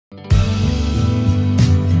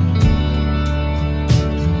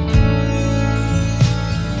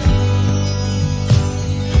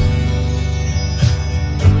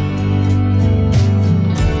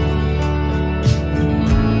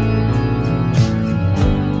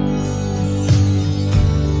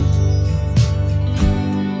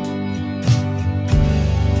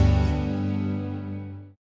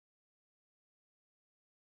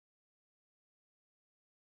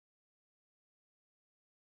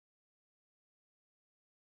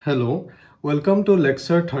Hello, welcome to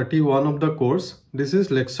lecture 31 of the course. This is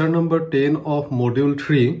lecture number 10 of module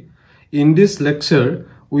 3. In this lecture,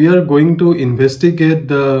 we are going to investigate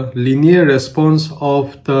the linear response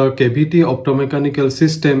of the cavity optomechanical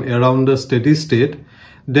system around the steady state.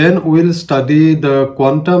 Then we'll study the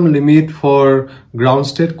quantum limit for ground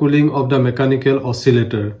state cooling of the mechanical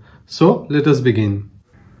oscillator. So let us begin.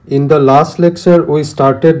 In the last lecture, we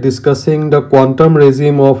started discussing the quantum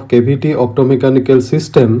regime of cavity optomechanical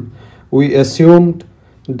system. We assumed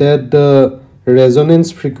that the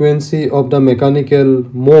resonance frequency of the mechanical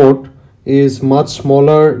mode is much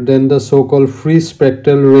smaller than the so-called free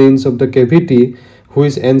spectral range of the cavity,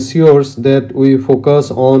 which ensures that we focus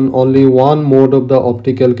on only one mode of the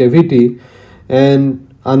optical cavity.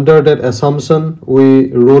 And under that assumption,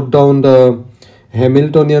 we wrote down the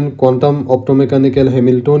Hamiltonian quantum optomechanical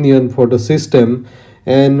Hamiltonian for the system,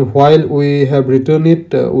 and while we have written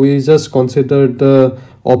it, we just considered the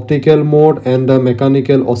optical mode and the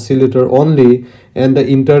mechanical oscillator only, and the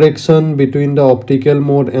interaction between the optical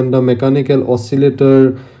mode and the mechanical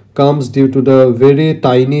oscillator comes due to the very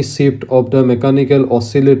tiny shift of the mechanical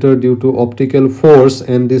oscillator due to optical force,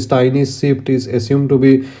 and this tiny shift is assumed to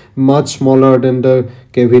be much smaller than the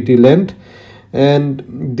cavity length. And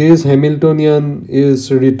this Hamiltonian is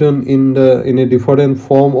written in a different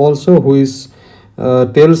form also, which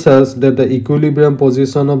tells us that the equilibrium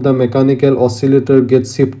position of the mechanical oscillator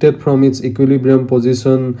gets shifted from its equilibrium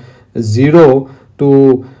position 0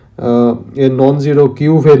 to a non-zero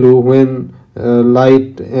Q value when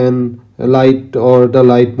light or the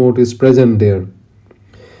light mode is present there.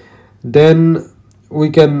 Then we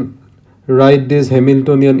can write this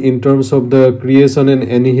Hamiltonian in terms of the creation and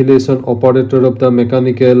annihilation operator of the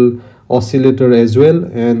mechanical oscillator as well,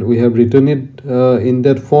 and we have written it in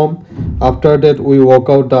that form. After that, we work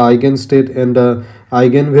out the eigenstate and the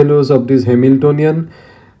eigenvalues of this Hamiltonian.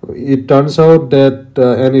 It turns out that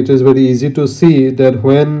and it is very easy to see that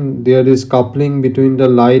when there is coupling between the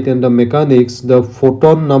light and the mechanics, the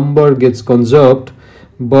photon number gets conserved,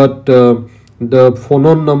 but the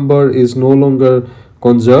phonon number is no longer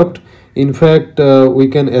conserved. In fact, we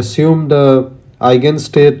can assume the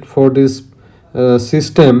eigenstate for this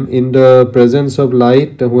system in the presence of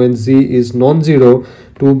light when Z is non-zero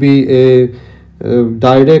to be a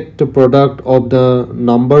direct product of the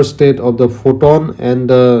number state of the photon and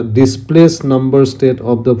the displaced number state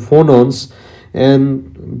of the phonons.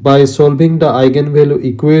 And by solving the eigenvalue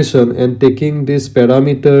equation and taking this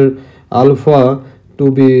parameter alpha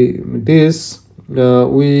to be this,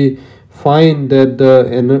 we find that the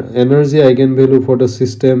energy eigenvalue for the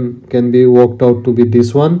system can be worked out to be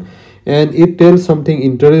this one, and it tells something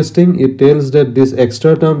interesting. It tells that this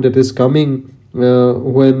extra term that is coming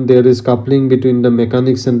when there is coupling between the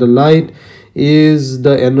mechanics and the light is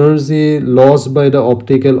the energy lost by the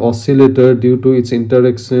optical oscillator due to its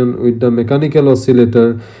interaction with the mechanical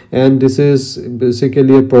oscillator, and this is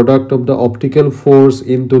basically a product of the optical force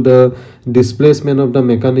into the displacement of the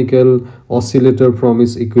mechanical oscillator from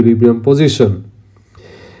its equilibrium position.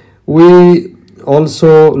 We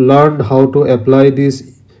also learned how to apply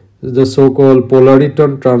the so-called polar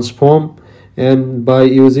return transform, and by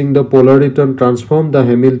using the polar return transform, the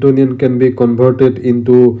Hamiltonian can be converted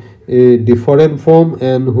into a different form,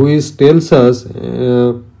 and which tells us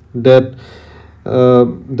that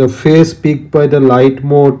the phase peak by the light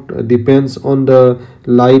mode depends on the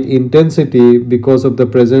light intensity because of the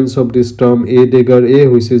presence of this term A dagger A,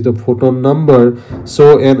 which is the photon number.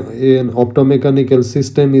 So an optomechanical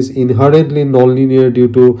system is inherently nonlinear due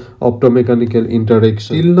to optomechanical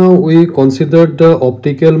interaction. Till now we considered the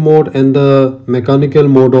optical mode and the mechanical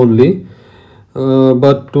mode only,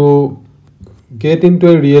 but to get into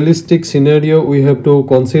a realistic scenario, we have to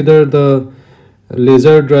consider the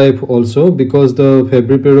laser drive also, because the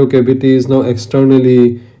Fabry-Perot cavity is now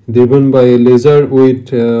externally driven by a laser with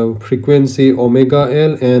frequency omega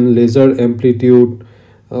L and laser amplitude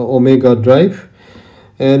omega drive.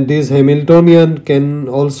 And this Hamiltonian can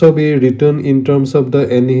also be written in terms of the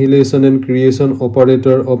annihilation and creation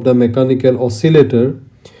operator of the mechanical oscillator.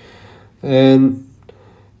 And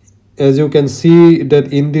as you can see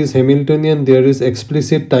that in this Hamiltonian there is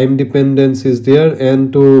explicit time dependence is there,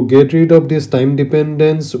 and to get rid of this time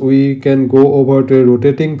dependence we can go over to a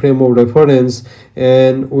rotating frame of reference,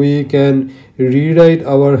 and we can rewrite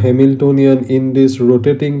our Hamiltonian in this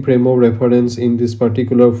rotating frame of reference in this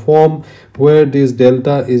particular form, where this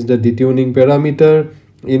delta is the detuning parameter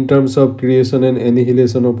in terms of creation and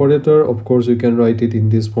annihilation operator. Of course, you can write it in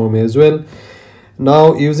this form as well.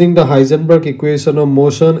 Now, using the Heisenberg equation of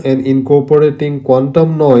motion and incorporating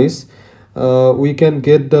quantum noise, we can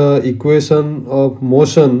get the equation of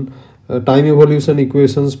motion time evolution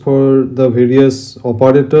equations for the various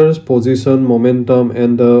operators, position, momentum,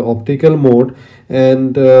 and the optical mode.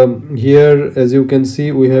 And here, as you can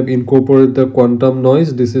see, we have incorporated the quantum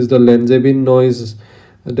noise. This is the Langevin noise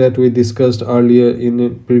that we discussed earlier in a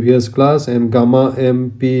previous class, and gamma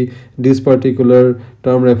mp, this particular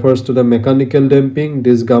term refers to the mechanical damping.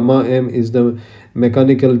 This gamma m is the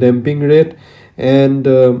mechanical damping rate, and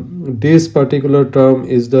this particular term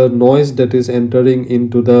is the noise that is entering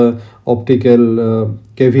into the optical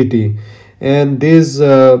cavity. And this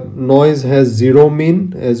noise has zero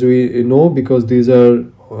mean, as we know, because these are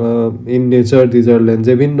in nature these are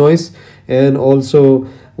Langevin noise. And also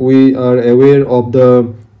we are aware of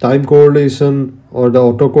the time correlation or the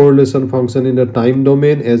autocorrelation function in the time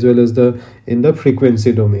domain as well as the in the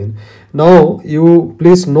frequency domain. Now you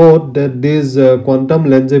please note that these quantum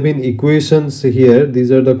Langevin equations here, these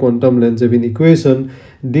are the quantum Langevin equation.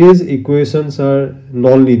 These equations are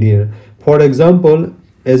nonlinear. For example,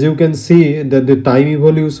 as you can see that the time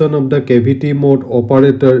evolution of the cavity mode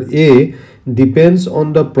operator A depends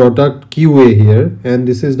on the product QA here, and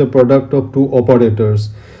this is the product of two operators.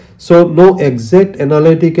 So no exact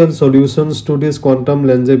analytical solutions to these quantum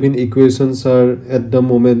Langevin equations are at the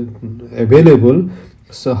moment available.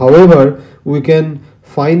 So however, we can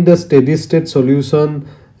find the steady state solution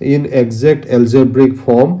in exact algebraic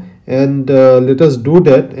form, and let us do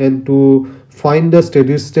that. And to find the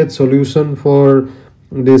steady state solution for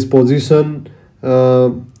this position,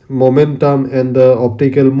 momentum, and the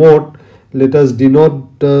optical mode, let us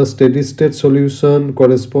denote the steady state solution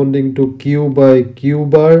corresponding to Q by Q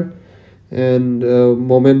bar, and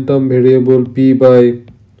momentum variable P by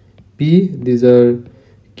P. These are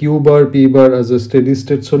Q bar, P bar as a steady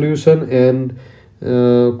state solution, and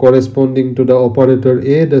corresponding to the operator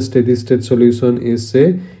A, the steady state solution is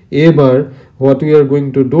say A bar. What we are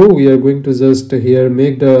going to do, we are going to just here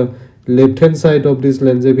make the left hand side of these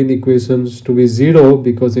Langevin equations to be 0,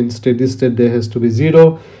 because in steady state there has to be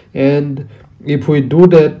 0. And if we do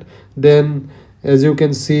that, then as you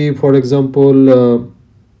can see, for example,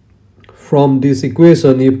 from this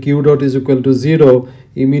equation, if Q dot is equal to 0,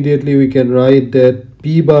 immediately we can write that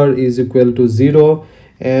P bar is equal to 0.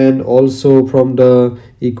 And also from the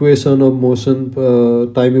equation of motion,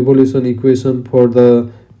 time evolution equation for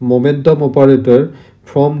the momentum operator,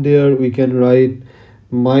 from there we can write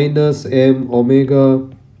minus m omega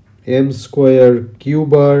m square Q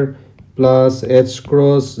bar plus h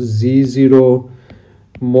cross z0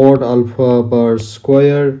 mod alpha bar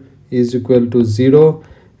square is equal to 0.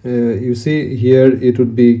 You see here it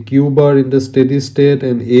would be Q bar in the steady state,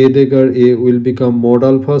 and A dagger A will become mod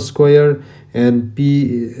alpha square, and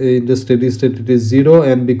P in the steady state it is 0.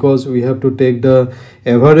 And because we have to take the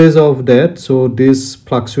average of that, so this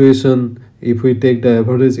fluctuation, if we take the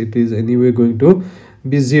average, it is anyway going to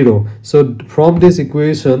be 0. So from this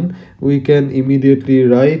equation we can immediately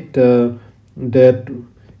write that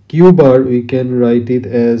Q bar, we can write it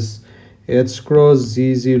as h cross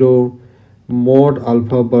z0 mod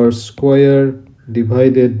alpha bar square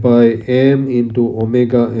divided by m into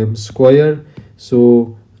omega m square.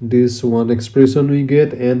 So this one expression we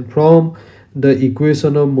get. And from the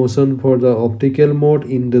equation of motion for the optical mode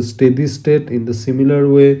in the steady state, in the similar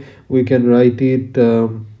way we can write it.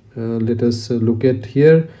 Let us look at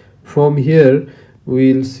here. From here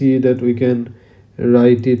we'll see that we can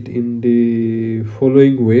write it in the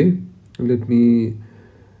following way. Let me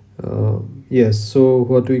yes, so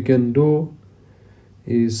what we can do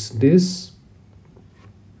is this,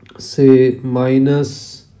 say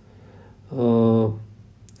minus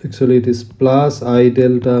actually it is plus I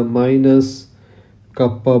delta minus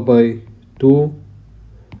kappa by 2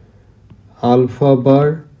 alpha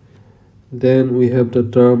bar. Then we have the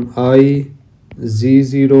term I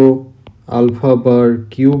z0 alpha bar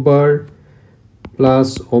Q bar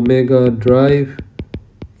plus omega drive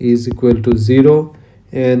is equal to 0.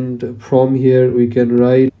 And from here we can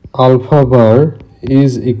write alpha bar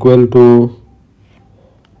is equal to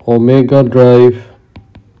omega drive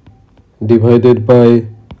divided by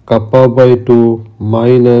kappa by 2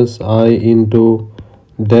 minus I into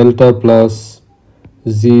delta plus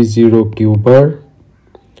z0 Q bar.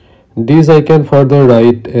 This I can further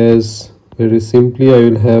write as, very simply, I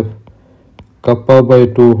will have kappa by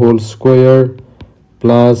 2 whole square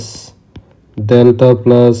plus delta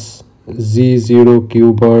plus z0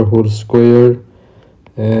 Q bar whole square,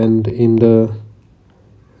 and in the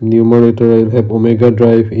numerator I will have omega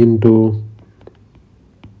drive into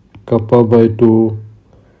kappa by 2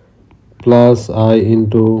 plus I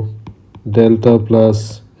into delta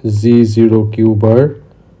plus z0 Q bar.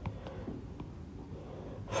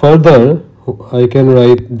 Further, I can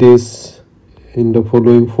write this in the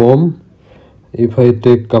following form. If I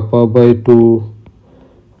take kappa by 2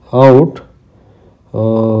 out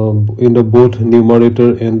in the both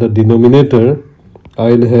numerator and the denominator,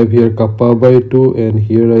 I'll have here kappa by 2 and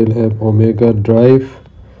here I'll have omega drive.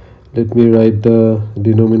 Let me write the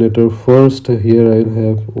denominator first. Here I'll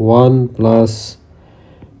have 1 plus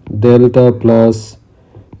delta plus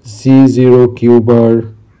Z0 q bar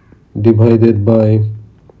divided by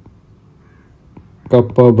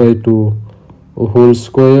kappa by 2 whole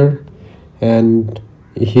square, and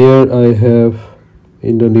here I have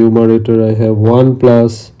in the numerator I have 1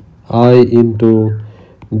 plus I into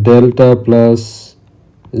delta plus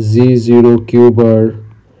Z0 q bar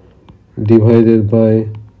divided by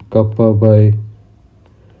kappa by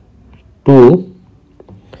 2.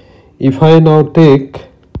 If I now take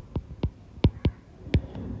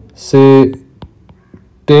say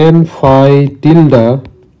tan phi tilde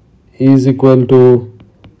is equal to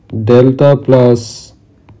delta plus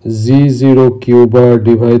Z0 q bar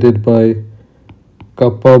divided by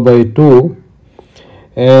kappa by 2,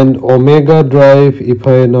 and omega drive, if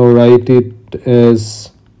I now write it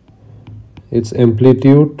as its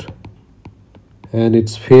amplitude and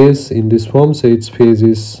its phase in this form, say its phase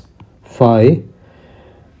is phi.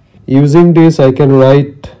 Using this I can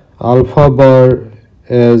write alpha bar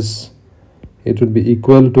as it would be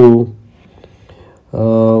equal to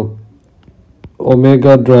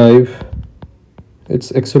omega drive.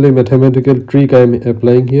 It's actually mathematical trick I am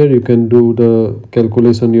applying here. You can do the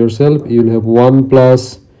calculation yourself. You'll have 1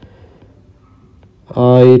 plus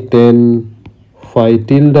I tan phi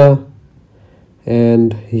tilde,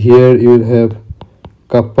 and here you will have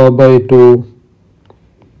kappa by 2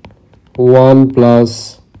 1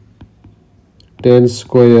 plus tan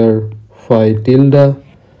square phi tilde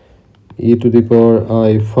e to the power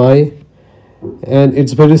I phi, and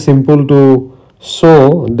it's very simple to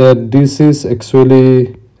show that this is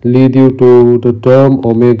actually lead you to the term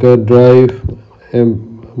omega drive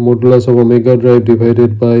modulus of omega drive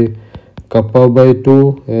divided by kappa by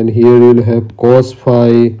 2, and here you will have cos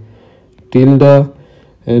phi tilde,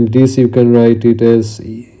 and this you can write it as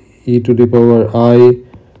e to the power I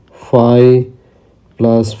phi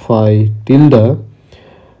plus phi tilde.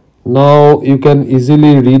 Now you can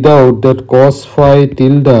easily read out that cos phi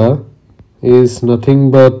tilde is nothing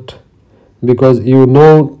but, because you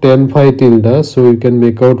know tan phi tilde, so you can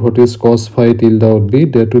make out what is cos phi tilde would be.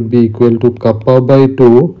 That would be equal to kappa by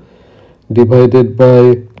 2 divided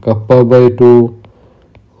by kappa by 2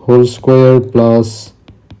 whole square plus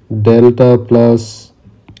delta plus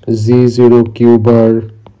Z0 q bar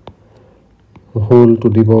whole to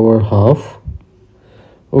the power half.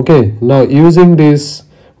 Okay, now using this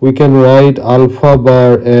we can write alpha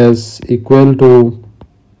bar as equal to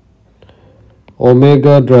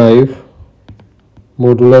omega drive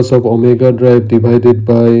modulus of omega drive divided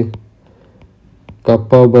by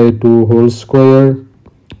kappa by 2 whole square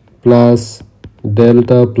plus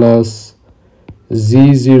delta plus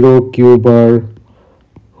Z0 q bar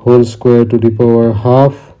whole square to the power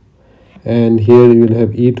half, and here you will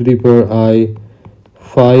have e to the power I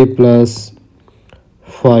phi plus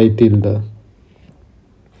phi tilde.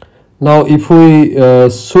 Now if we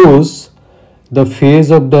choose the phase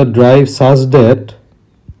of the drive such that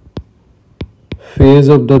phase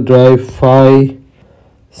of the drive phi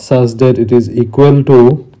such that it is equal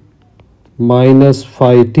to minus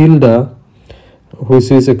phi tilde, which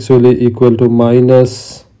is actually equal to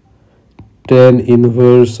minus tan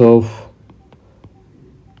inverse of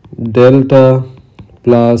delta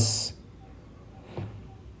plus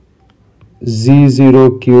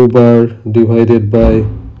Z0 q bar divided by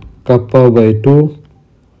kappa by 2,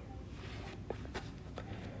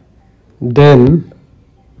 then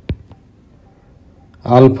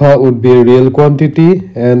alpha would be a real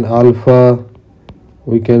quantity, and alpha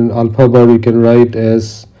bar we can write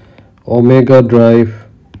as omega drive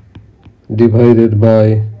divided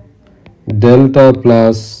by delta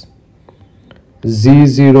plus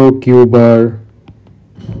Z0 q bar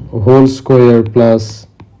whole square plus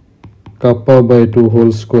kappa by 2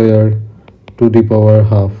 whole square to the power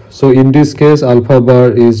half. So in this case alpha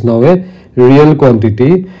bar is now a real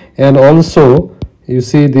quantity, and also you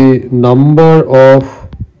see the number of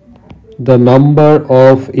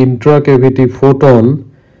intracavity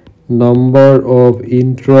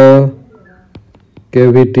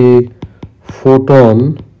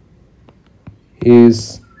photon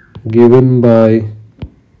is given by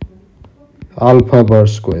alpha bar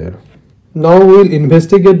square. Now we will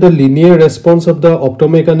investigate the linear response of the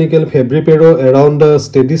optomechanical Fabry-Pérot around the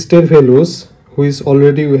steady state values, which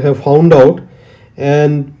already we have found out,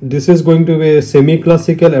 and this is going to be a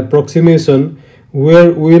semi-classical approximation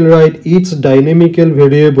where we will write each dynamical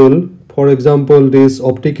variable. For example, this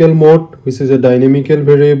optical mode, which is a dynamical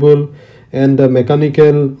variable, and the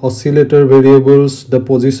mechanical oscillator variables, the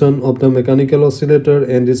position of the mechanical oscillator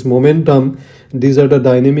and its momentum, these are the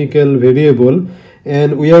dynamical variable,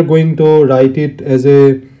 and we are going to write it as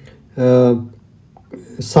a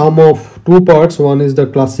sum of two parts. One is the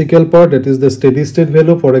classical part, that is the steady state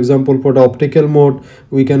value. For example, for the optical mode,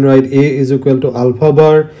 we can write A is equal to alpha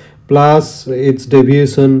bar plus its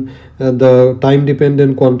deviation, the time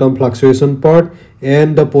dependent quantum fluctuation part,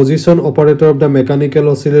 and the position operator of the mechanical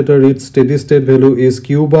oscillator, its steady state value is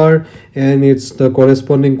q bar, and its the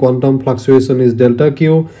corresponding quantum fluctuation is delta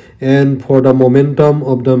q. And for the momentum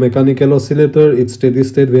of the mechanical oscillator, its steady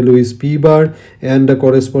state value is p bar, and the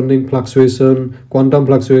corresponding fluctuation, quantum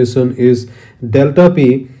fluctuation, is delta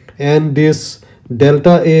p. And this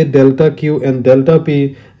delta a, delta q, and delta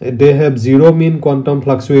p, they have zero mean quantum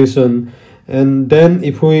fluctuation. And then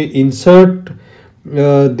if we insert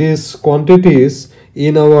these quantities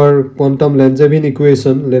in our quantum Langevin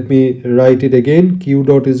equation, let me write it again. Q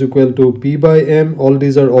dot is equal to p by m. All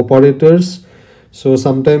these are operators, so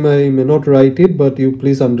sometime I may not write it, but you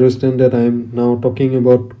please understand that I am now talking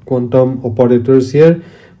about quantum operators here.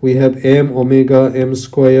 We have m omega m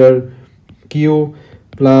square q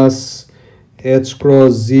plus h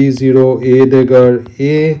cross z0 a dagger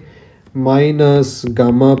a minus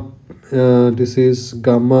gamma, this is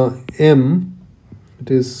gamma m,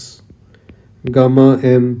 it is gamma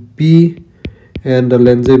m p, and the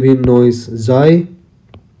Langevin noise xi.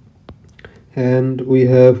 And we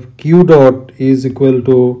have q dot is equal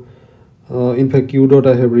to, in fact q dot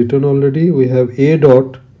I have written already. We have a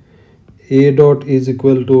dot is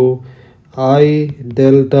equal to I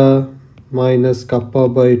delta minus kappa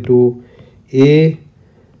by 2 a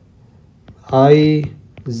I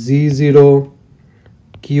z0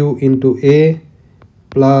 q into a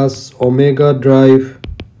plus omega drive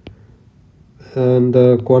and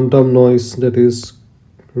the quantum noise, that is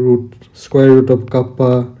square root of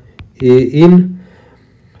kappa a in.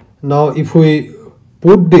 Now if we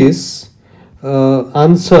put this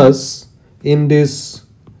answers in this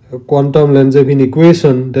quantum Langevin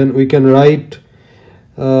equation, then we can write,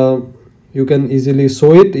 you can easily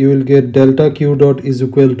show it. You will get delta q dot is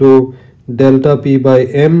equal to delta p by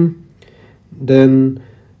m, then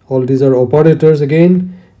all these are operators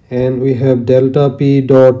again, and we have delta p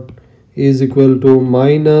dot is equal to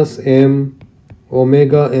minus m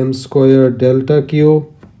omega m square delta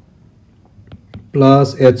q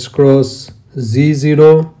plus h cross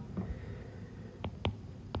z0,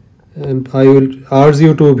 and I will urge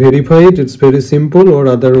you to verify it. It's very simple, or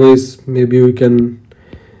otherwise maybe we can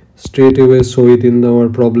straight away show it in our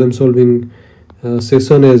problem solving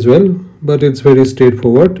session as well, but it's very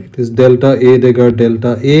straightforward. It is delta a dagger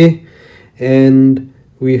delta a, and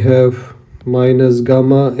we have minus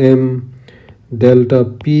gamma m delta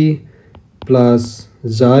p plus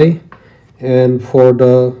xi. And for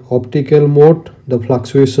the optical mode, the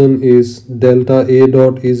fluctuation is delta a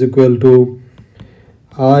dot is equal to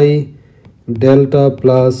I delta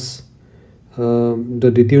plus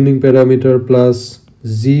the detuning parameter plus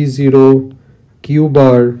z0 q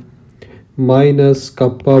bar minus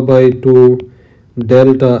kappa by 2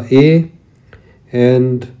 delta a,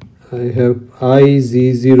 and I have I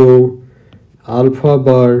z0 alpha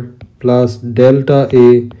bar plus delta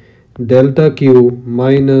a delta q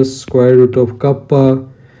minus square root of kappa,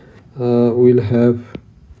 will have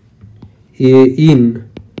a in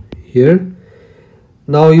here.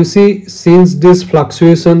 Now you see, since these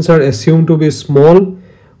fluctuations are assumed to be small,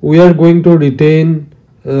 we are going to retain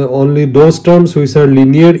only those terms which are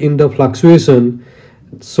linear in the fluctuation.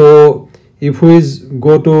 So if we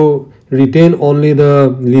go to retain only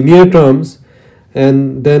the linear terms,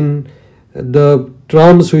 and then the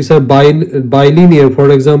terms which are bilinear,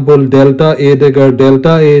 for example delta a dagger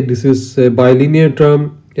delta a, this is a bilinear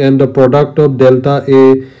term, and the product of delta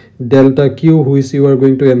a delta q which you are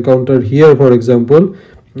going to encounter here, for example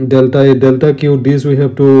delta a delta q, these we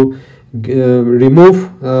have to remove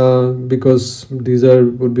because these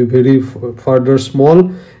would be very further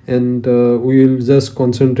small, and we will just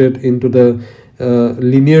concentrate into the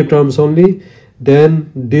linear terms only.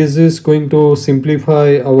 Then this is going to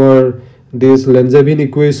simplify our these Langevin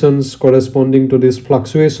equations corresponding to this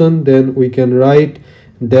fluctuation. Then we can write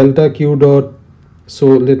delta q dot. So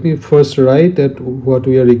let me first write that what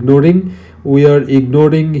we are ignoring. We are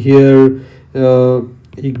ignoring here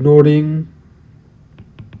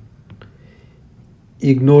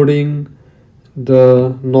ignoring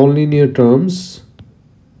the nonlinear terms,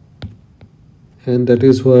 and that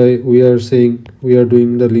is why we are saying we are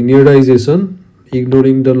doing the linearization,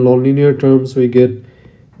 ignoring the nonlinear terms, we get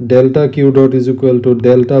delta q dot is equal to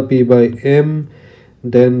delta p by m,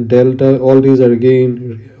 then delta, all these are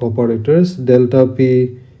again operators, delta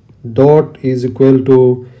p dot is equal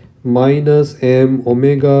to minus m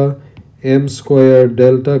omega m square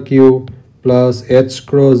delta q plus h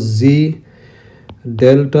cross z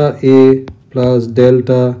delta a plus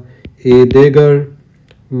delta a dagger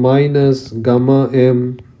minus gamma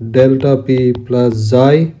m delta p plus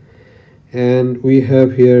xi, and we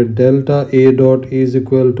have here delta a dot is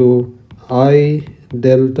equal to I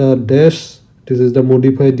delta dash. This is the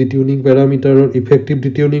modified detuning parameter or effective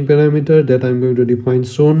detuning parameter that I'm going to define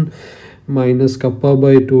soon, minus kappa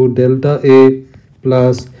by 2 delta a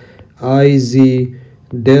plus Iz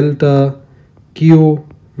delta q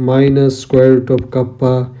minus square root of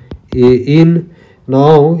kappa a in.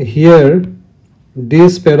 Now here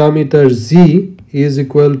this parameter z is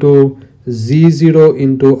equal to z0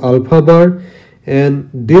 into alpha bar, and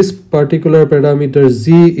this particular parameter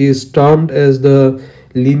z is termed as the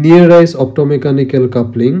linearized optomechanical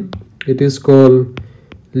coupling. It is called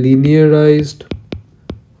linearized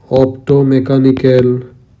optomechanical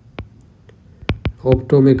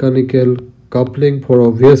coupling for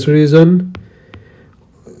obvious reason.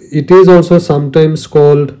 It is also sometimes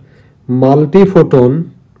called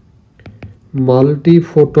multi-photon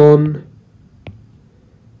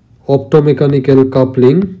optomechanical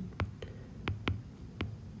coupling,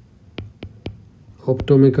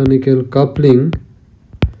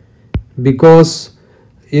 because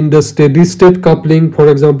in the steady state coupling, for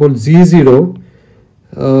example z0,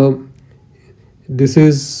 this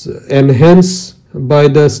is enhanced by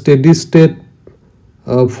the steady state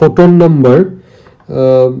photon number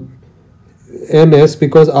ns,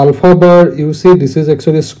 because alpha bar, you see, this is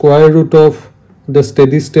actually square root of the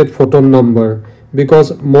steady state photon number,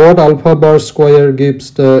 because mod alpha bar square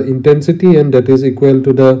gives the intensity, and that is equal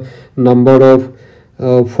to the number of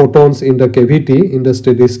photons in the cavity in the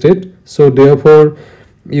steady state. So therefore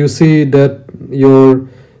you see that your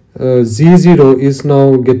z0 is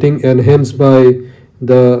now getting enhanced by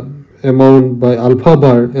the amount by alpha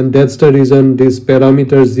bar, and that's the reason this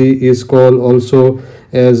parameter z is called also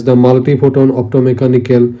as the multi-photon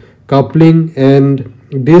optomechanical coupling. And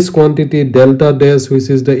this quantity delta dash, which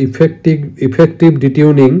is the effective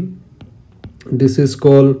detuning, this is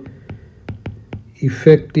called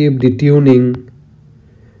effective detuning,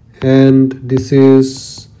 and this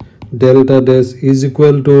is delta dash is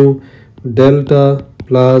equal to delta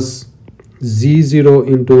plus z0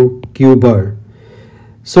 into q bar.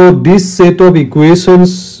 So this set of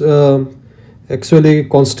equations actually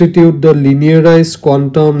constitute the linearized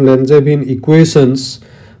quantum Langevin equations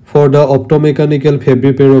for the optomechanical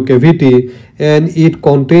Fabry-Perot cavity, and it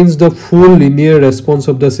contains the full linear response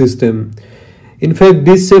of the system. In fact,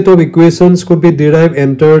 this set of equations could be derived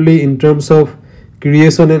entirely in terms of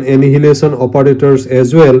creation and annihilation operators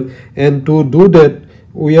as well, and to do that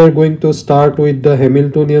we are going to start with the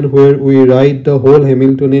Hamiltonian, where we write the whole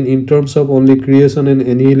Hamiltonian in terms of only creation and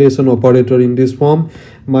annihilation operator in this form: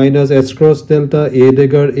 minus h cross delta a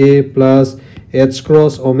dagger a plus h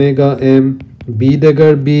cross omega m b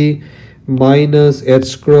dagger b minus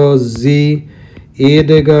h cross z a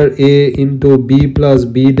dagger a into b plus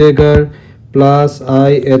b dagger plus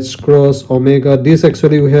I h cross omega. This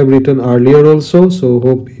actually we have written earlier also, so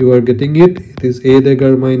hope you are getting it. It is a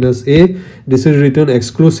dagger minus a. This is written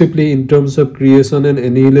exclusively in terms of creation and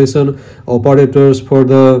annihilation operators for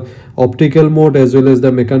the optical mode as well as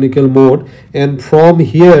the mechanical mode, and from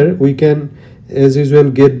here we can as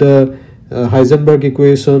usual get the Heisenberg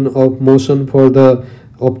equation of motion for the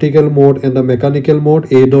optical mode and the mechanical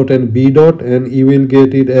mode, a dot and b dot, and you will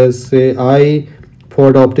get it as, say, I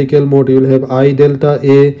for the optical mode you will have I delta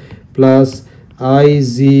a plus I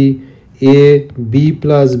z a b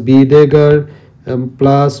plus b dagger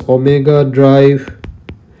plus omega drive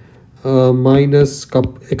minus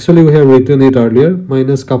actually we have written it earlier,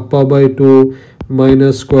 minus kappa by 2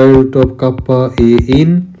 minus square root of kappa a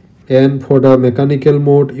in, and for the mechanical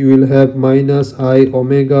mode you will have minus I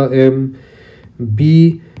omega m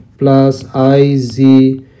b plus I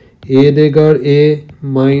z a dagger a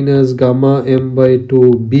minus gamma m by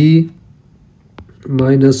 2 b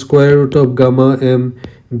minus square root of gamma m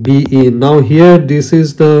b in. Now here this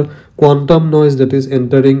is the quantum noise that is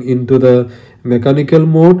entering into the mechanical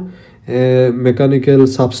mode, mechanical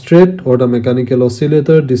substrate or the mechanical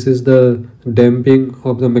oscillator. This is the damping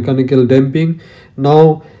of the mechanical damping.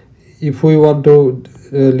 Now if we want to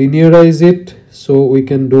linearize it, so we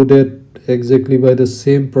can do that exactly by the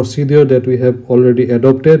same procedure that we have already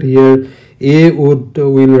adopted. Here a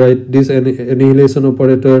will write this annihilation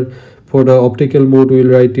operator For the optical mode, we'll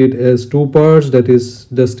write it as two parts, that is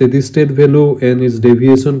the steady state value and its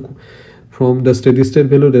deviation from the steady state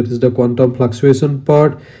value, that is the quantum fluctuation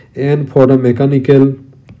part. And for the mechanical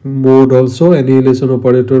mode also, annihilation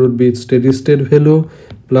operator would be its steady state value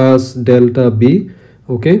plus delta B.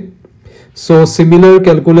 Okay, so similar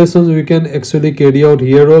calculations we can actually carry out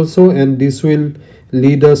here also, and this will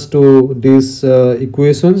lead us to these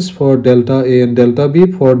equations for delta A and delta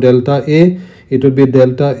B. For delta A, it would be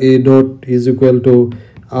delta A dot is equal to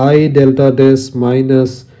I delta dash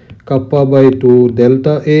minus kappa by 2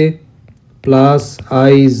 delta A plus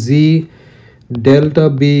IZ delta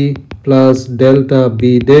B plus delta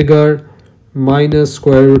B dagger minus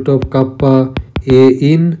square root of kappa A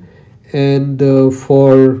in. And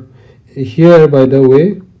for here, by the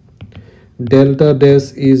way, delta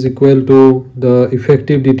dash is equal to the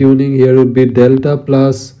effective detuning here would be delta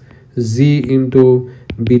plus Z into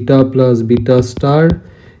beta plus beta star,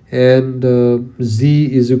 and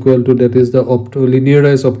Z is equal to, that is the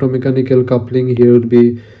linearized optomechanical coupling here would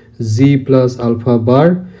be Z plus alpha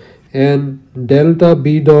bar, and delta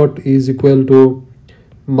B dot is equal to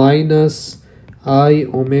minus I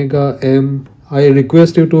omega m. I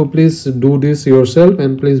request you to please do this yourself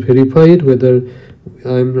and please verify it whether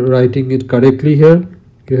I'm writing it correctly here.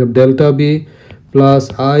 You have delta B plus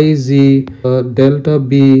IZ delta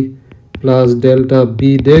B plus delta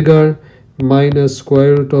B dagger minus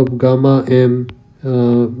square root of gamma m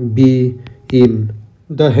B in.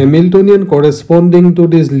 The Hamiltonian corresponding to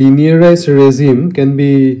this linearized regime can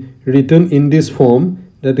be written in this form,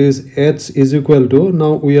 that is H is equal to,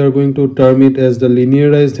 now we are going to term it as the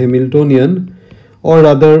linearized Hamiltonian, or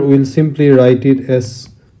rather we'll simply write it as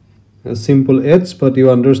a simple H, but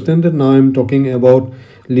you understand that now I'm talking about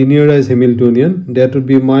linearized Hamiltonian. That would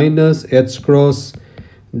be minus H cross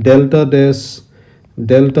delta dash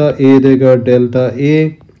delta A dagger delta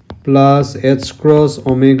A plus H cross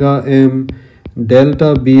omega m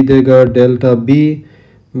delta B dagger delta B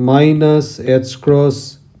minus H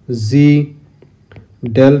cross Z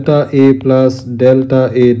delta A plus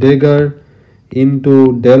delta A dagger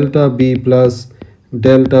into delta B plus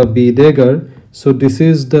delta B dagger. So this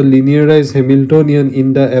is the linearized Hamiltonian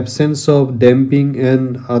in the absence of damping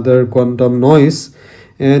and other quantum noise,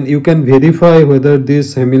 and you can verify whether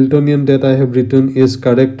this Hamiltonian that I have written is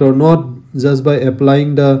correct or not just by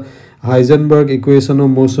applying the Heisenberg equation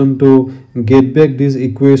of motion to get back these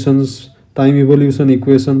equations, time evolution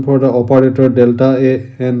equation for the operator delta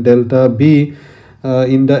A and delta B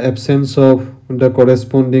in the absence of the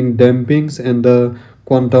corresponding dampings and the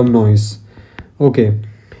quantum noise. Okay,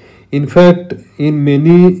 in fact, in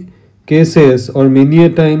many cases or many a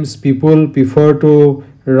times people prefer to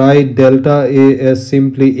write delta A as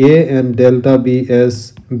simply A and delta B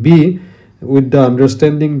as B, with the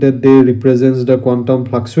understanding that they represents the quantum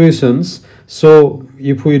fluctuations. So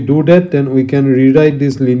if we do that, then we can rewrite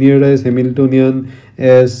this linearized Hamiltonian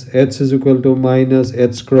as H is equal to minus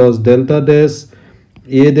H cross delta dash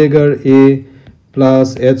A dagger A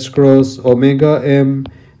plus H cross omega m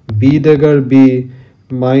B dagger B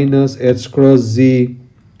minus H cross Z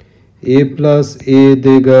A plus A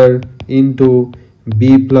dagger into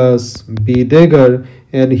B plus B dagger,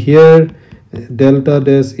 and here delta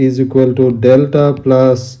dash is equal to delta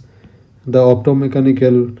plus the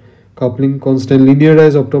optomechanical coupling constant,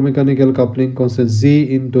 linearized optomechanical coupling constant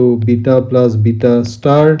Z into beta plus beta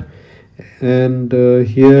star. And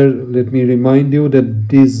here let me remind you that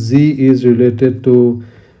this Z is related to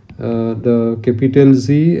the capital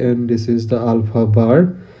Z, and this is the alpha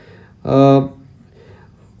bar.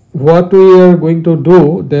 What we are going to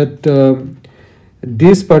do, that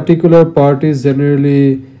this particular part is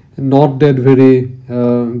generally not that very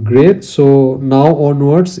great, so now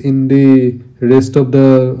onwards in the rest of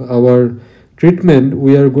our treatment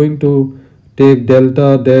we are going to take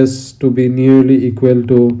delta dash to be nearly equal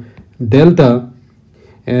to delta,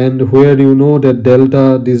 and where you know that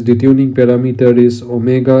delta, this detuning parameter, is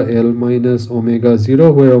omega L minus omega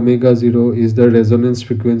 0, where omega 0 is the resonance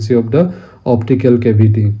frequency of the optical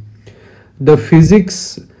cavity. The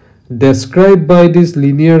physics described by this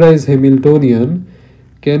linearized Hamiltonian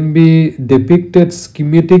can be depicted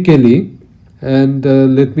schematically, and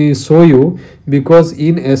let me show you, because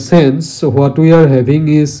in essence what we are having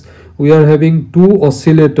is we are having two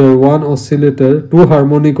oscillator, two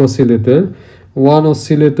harmonic oscillator. One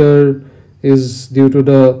oscillator is due to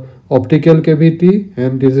the optical cavity,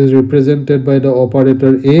 and this is represented by the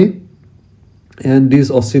operator A, and this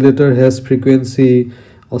oscillator has frequency,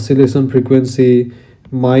 oscillation frequency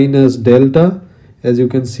minus delta, as you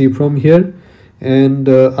can see from here. and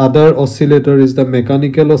other oscillator is the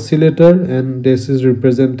mechanical oscillator, and this is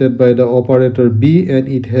represented by the operator B, and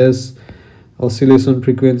it has oscillation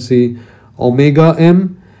frequency omega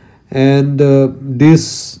m. And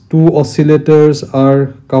these two oscillators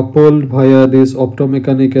are coupled via this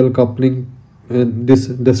optomechanical coupling, and this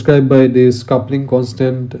described by this coupling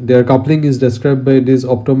constant. Their coupling is described by this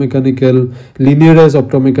optomechanical linearized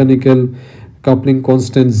optomechanical coupling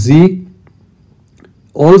constant Z.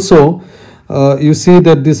 Also, you see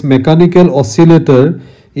that this mechanical oscillator,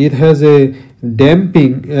 it has a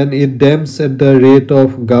damping, and it damps at the rate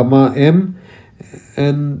of gamma m.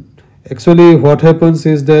 And actually what happens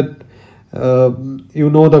is that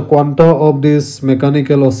the quanta of these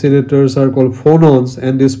mechanical oscillators are called phonons,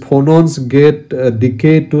 and these phonons get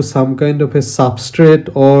decayed to some kind of a substrate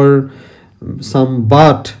or some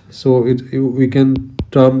bath. So we can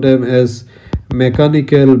term them as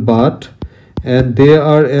mechanical bath, and they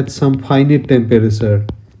are at some finite temperature.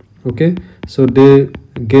 Okay, so they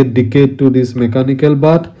get decayed to this mechanical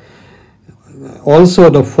bath. Also,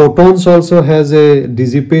 the photons also has a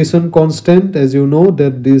dissipation constant, as you know,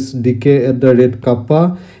 that this decay at the rate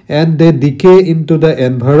kappa, and they decay into the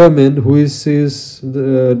environment, which is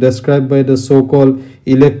described by the so-called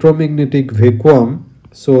electromagnetic vacuum.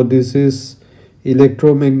 So this is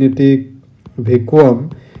electromagnetic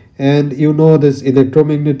vacuum, and this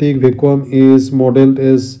electromagnetic vacuum is modeled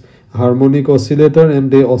as harmonic oscillator,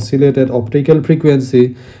 and they oscillate at optical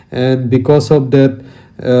frequency, and because of that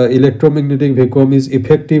electromagnetic vacuum is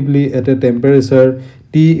effectively at a temperature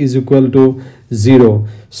T is equal to 0.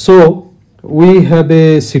 So we have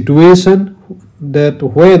a situation that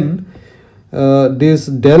when this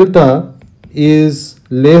delta is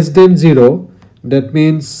less than 0, that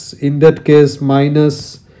means in that case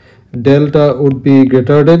minus delta would be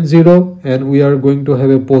greater than 0, and we are going to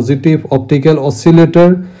have a positive optical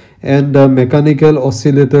oscillator, and the mechanical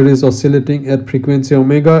oscillator is oscillating at frequency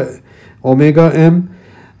omega m.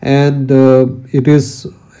 And it is,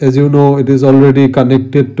 as you know, it is already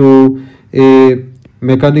connected to a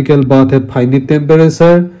mechanical bath at finite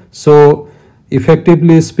temperature. So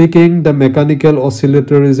effectively speaking, the mechanical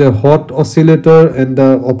oscillator is a hot oscillator and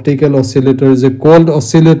the optical oscillator is a cold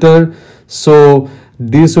oscillator. So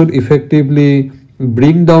this would effectively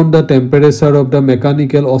bring down the temperature of the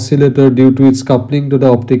mechanical oscillator due to its coupling to the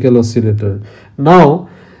optical oscillator. Now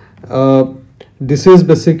this is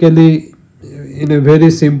basically, in a very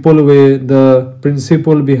simple way, the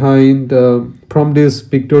principle behind from this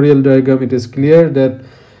pictorial diagram. It is clear that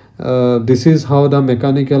this is how the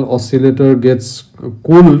mechanical oscillator gets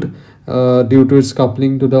cooled due to its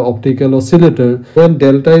coupling to the optical oscillator. When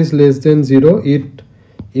delta is less than 0, it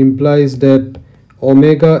implies that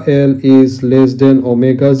omega L is less than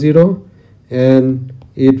omega 0, and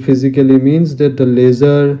it physically means that the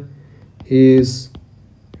laser is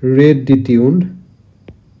rate detuned.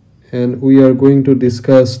 And we are going to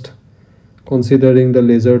discuss considering the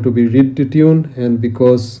laser to be rate detuned, and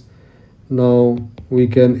because now we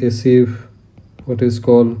can achieve what is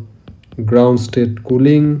called ground state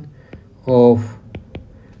cooling of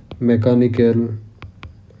mechanical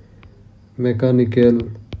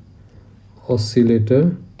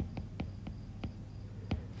oscillator.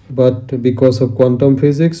 But because of quantum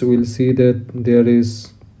physics, we will see that there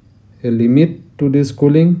is a limit to this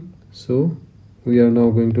cooling. So we are now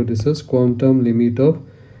going to discuss quantum limit of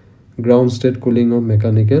ground state cooling of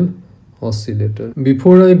mechanical oscillator.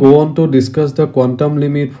 Before I go on to discuss the quantum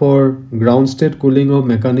limit for ground state cooling of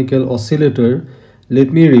mechanical oscillator,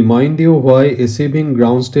 let me remind you why achieving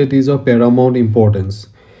ground state is of paramount importance.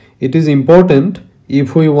 It is important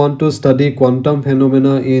if we want to study quantum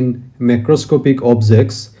phenomena in macroscopic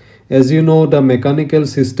objects. As you know, the mechanical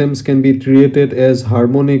systems can be treated as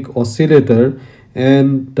harmonic oscillator,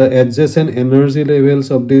 and the adjacent energy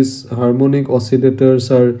levels of these harmonic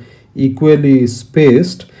oscillators are equally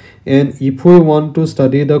spaced. And if we want to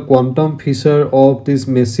study the quantum feature of this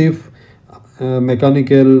massive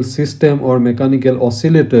mechanical system or mechanical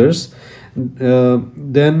oscillators,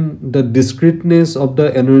 then the discreteness of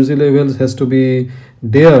the energy levels has to be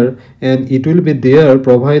there, and it will be there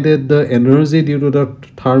provided the energy due to the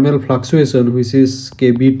thermal fluctuation, which is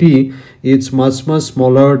kBt, is much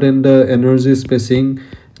smaller than the energy spacing,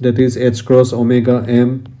 that is h cross omega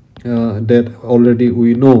m, that already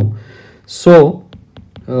we know. So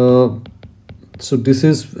this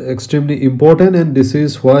is extremely important, and this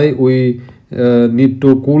is why we need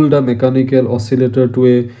to cool the mechanical oscillator to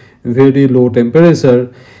a very low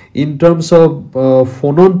temperature. In terms of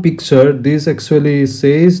phonon picture, this actually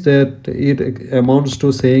says that it amounts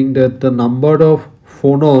to saying that the number of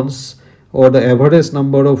phonons or the average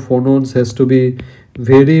number of phonons has to be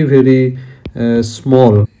very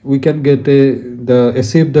small, we can get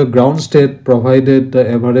achieve the ground state provided the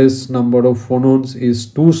average number of phonons is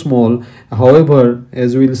too small. However,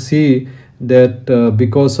 as we'll see that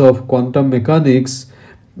because of quantum mechanics,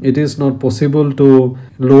 it is not possible to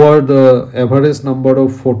lower the average number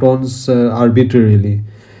of photons arbitrarily.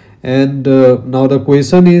 And now the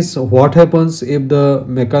question is, what happens if the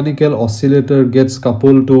mechanical oscillator gets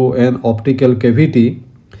coupled to an optical cavity?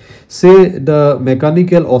 Say the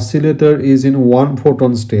mechanical oscillator is in one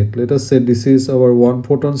photon state. Let us say this is our one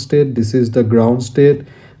photon state, this is the ground state,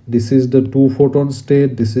 this is the 2 photon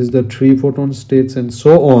state, this is the 3 photon states, and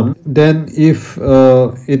so on. Then if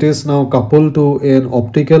it is now coupled to an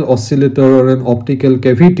optical oscillator or an optical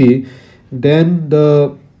cavity, then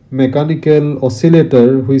the mechanical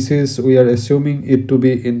oscillator, which is, we are assuming it to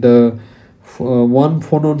be in the one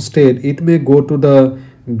phonon state, it may go to the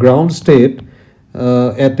ground state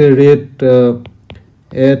at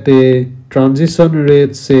a transition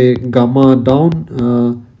rate, say gamma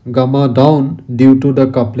down due to the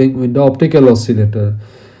coupling with the optical oscillator.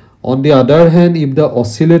 On the other hand, if the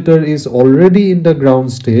oscillator is already in the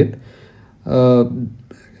ground state,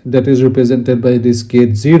 that is represented by this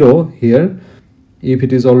gate 0 here, if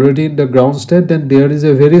it is already in the ground state, then there is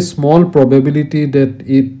a very small probability that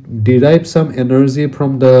it derives some energy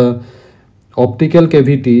from the optical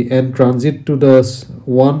cavity and transit to the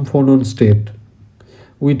one phonon state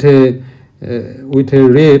with a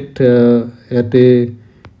rate at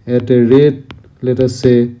a rate, let us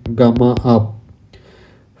say gamma up.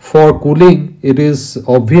 For cooling, it is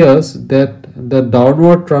obvious that the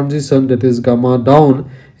downward transition, that is gamma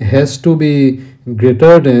down, has to be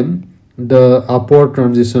greater than the upward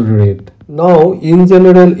transition rate. Now, in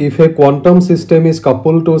general, if a quantum system is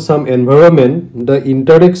coupled to some environment, the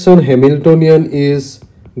interaction Hamiltonian is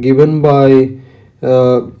given by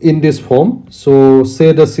in this form. So,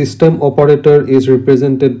 say the system operator is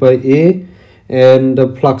represented by A and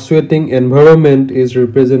the fluctuating environment is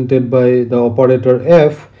represented by the operator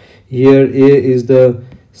F. Here A is the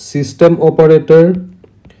system operator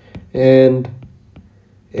and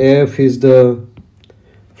F is the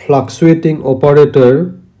fluctuating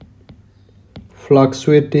operator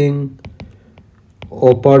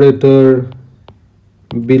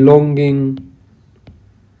belonging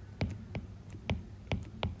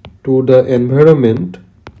to the environment.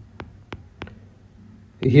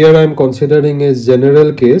 Here I am considering a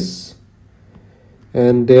general case,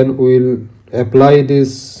 and then we will apply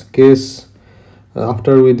this case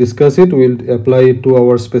after we discuss it. We will apply it to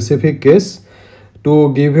our specific case.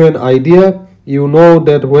 To give you an idea, you know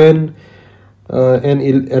that when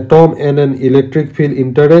an atom and an electric field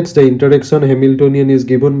interacts, the interaction Hamiltonian is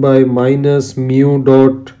given by minus mu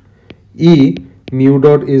dot E. Mu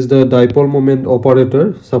dot is the dipole moment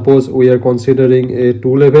operator. Suppose we are considering a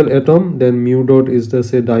two-level atom, then mu dot is the,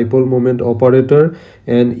 say, dipole moment operator,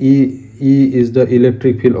 and E is the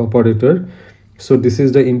electric field operator. So this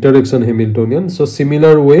is the interaction Hamiltonian. So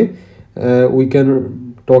similar way, we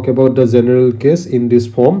can talk about the general case in this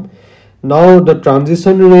form. Now the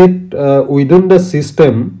transition rate within the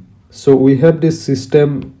system, so we have this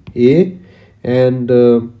system A and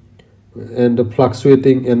the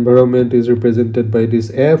fluctuating environment is represented by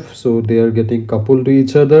this F, so they are getting coupled to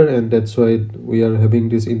each other, and that's why we are having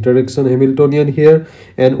this interaction Hamiltonian here.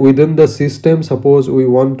 And within the system, suppose we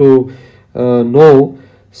want to know,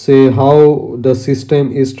 say, how the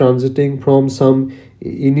system is transiting from some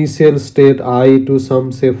initial state I to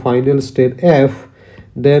some, say, final state F,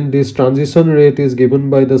 then this transition rate is given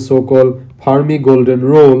by the so-called Fermi golden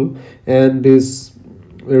rule, and this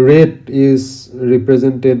rate is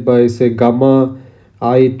represented by, say, gamma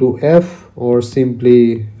I to F, or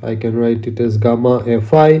simply I can write it as gamma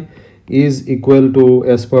Fi is equal to,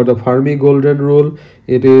 as per the Fermi golden rule,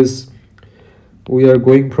 it is, we are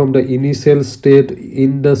going from the initial state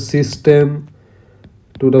in the system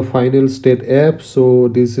to the final state F. So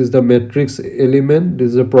this is the matrix element. This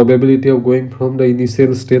is the probability of going from the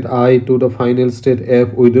initial state I to the final state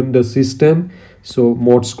F within the system. So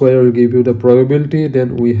mod square will give you the probability.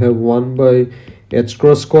 Then we have 1 by h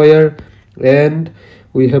cross square, and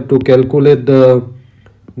we have to calculate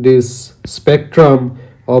this spectrum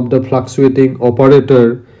of the fluctuating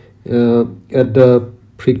operator at the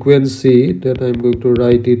frequency that I'm going to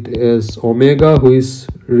write it as omega, which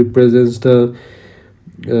represents the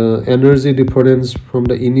energy difference from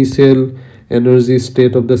the initial energy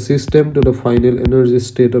state of the system to the final energy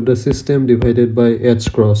state of the system divided by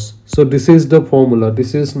h cross. So this is the formula.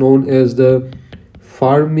 This is known as the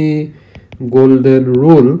Fermi golden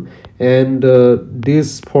rule, and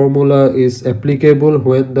this formula is applicable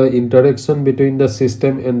when the interaction between the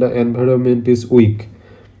system and the environment is weak.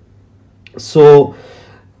 So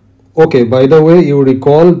okay, by the way, you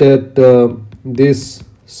recall that this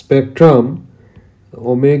spectrum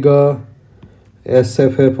omega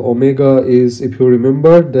SFF omega is, if you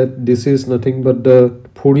remember, that this is nothing but the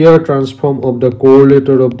Fourier transform of the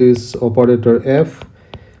correlator of this operator f.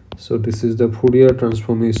 So this is the Fourier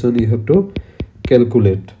transformation you have to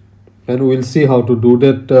calculate, and we'll see how to do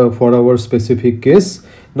that for our specific case.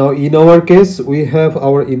 Now in our case, we have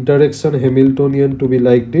our interaction Hamiltonian to be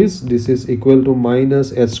like this. This is equal to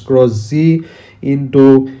minus h cross z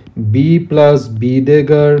into b plus b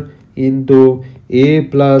dagger into a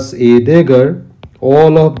plus a dagger.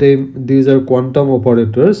 All of them, these are quantum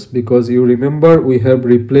operators, because you remember we have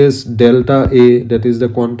replaced delta A, that is the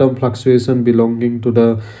quantum fluctuation belonging to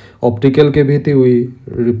the optical cavity, we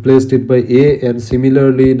replaced it by A, and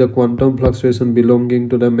similarly the quantum fluctuation belonging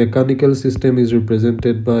to the mechanical system is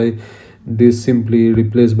represented by this, simply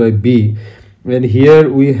replaced by B. And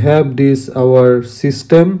here we have this our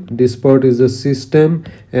system, this part is the system,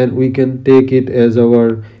 and we can take it as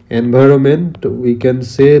our environment. We can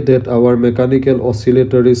say that our mechanical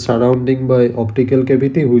oscillator is surrounding by optical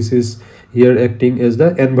cavity, which is here acting as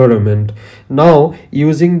the environment. Now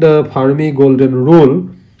using the Fermi golden rule,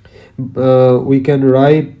 we can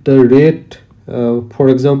write the rate. For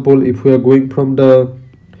example, if we are going from the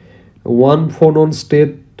 1 phonon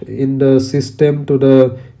state in the system to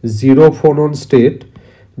the 0 phonon state,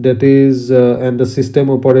 that is and the system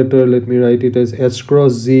operator, let me write it as h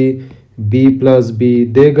cross z b plus b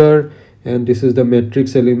dagger, and this is the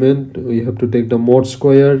matrix element. We have to take the mod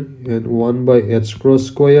square and 1 by h cross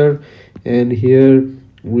square, and here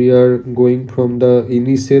we are going from the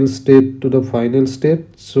initial state to the final state,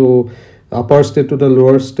 so upper state to the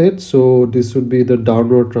lower state, so this would be the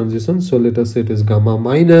downward transition. So let us say it is gamma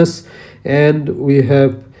minus, and we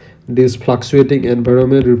have this fluctuating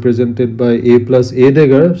environment represented by a plus a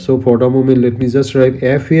dagger. So for the moment, let me just write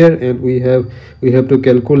f here, and we have to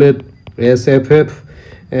calculate SFF,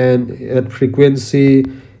 and at frequency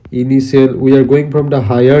initial, we are going from the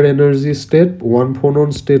higher energy state 1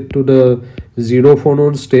 phonon state to the 0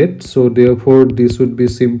 phonon state, so therefore this would be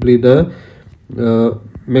simply the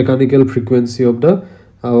mechanical frequency of the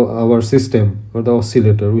our system or the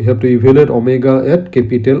oscillator. We have to evaluate omega at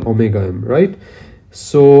capital omega m, right?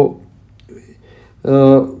 So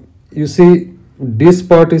you see, this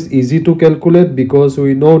part is easy to calculate, because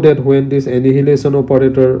we know that when this annihilation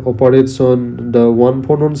operator operates on the 1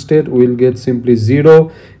 phonon state, we will get simply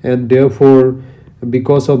 0, and therefore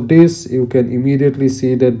because of this you can immediately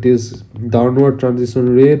see that this downward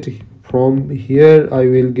transition rate, from here I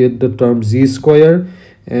will get the term z square,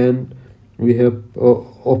 and we have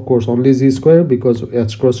of course only z square, because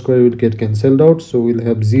h cross square will get cancelled out, so we'll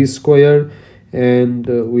have z square, and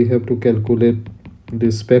we have to calculate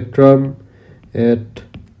the spectrum at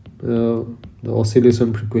the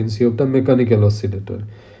oscillation frequency of the mechanical oscillator.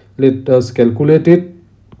 Let us calculate it.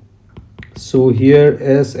 So here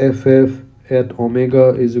SFF at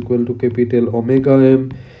omega is equal to capital omega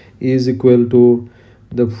m is equal to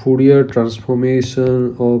the Fourier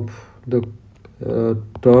transformation of the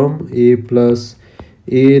term a plus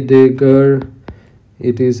a dagger,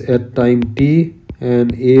 it is at time t,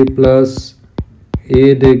 and a plus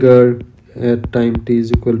a dagger at time t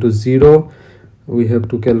is equal to 0. We have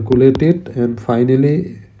to calculate it, and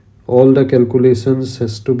finally all the calculations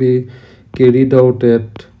has to be carried out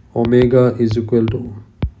at omega is equal to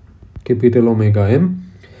capital omega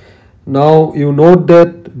m. Now you note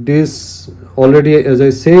that this already, as I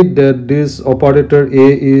said, that this operator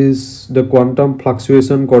A is the quantum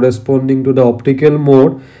fluctuation corresponding to the optical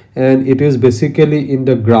mode, and it is basically in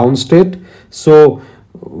the ground state. So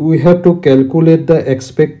we have to calculate the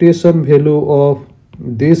expectation value of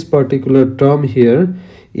this particular term here,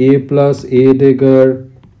 a plus a dagger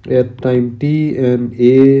at time t and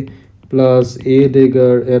a plus a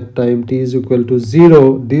dagger at time t is equal to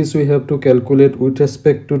 0. This we have to calculate with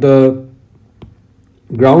respect to the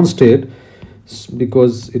ground state,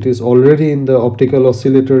 because it is already in the optical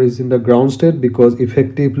oscillator is in the ground state, because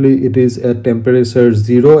effectively it is at temperature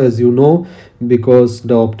 0, as you know, because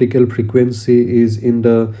the optical frequency is in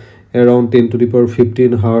the around 10 to the power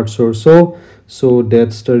 15 hertz or so. So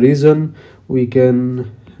that's the reason we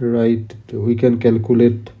can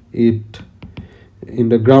calculate it in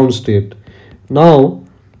the ground state. Now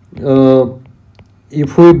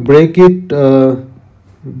if we break it,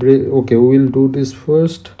 okay, we will do this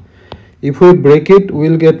first. If we break it,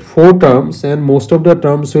 we'll get 4 terms, and most of the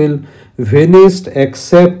terms will vanish,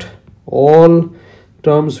 except all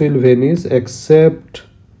terms will vanish except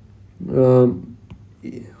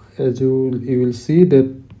as you will see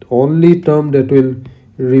that only term that will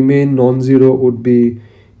remain non-zero would be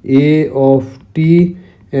a of t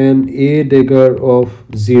and a dagger of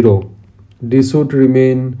 0. This would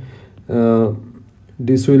remain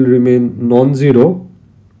this will remain non-zero,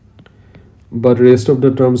 but rest of the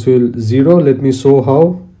terms will 0. Let me show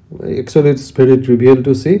how. Actually, it's very trivial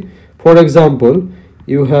to see. For example,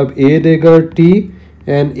 you have a dagger t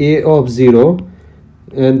and a of 0,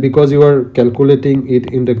 and because you are calculating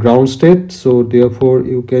it in the ground state, so therefore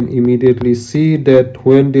you can immediately see that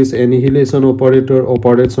when this annihilation operator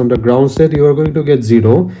operates on the ground state, you are going to get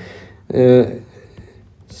 0.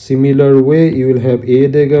 Similar way, you will have a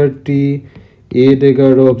dagger t, a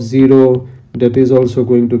dagger of 0, that is also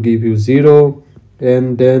going to give you 0.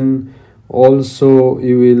 And then also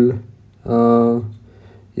you will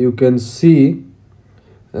you can see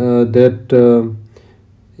that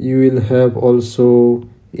you will have also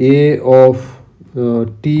a of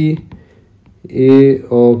t, a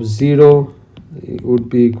of 0 would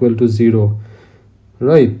be equal to 0,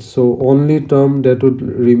 right? So only term that would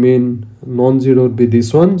remain non-zero would be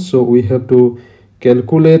this one. So we have to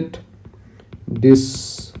calculate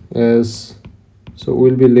this as, so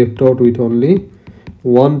we'll be left out with only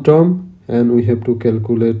one term, and we have to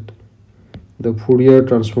calculate the Fourier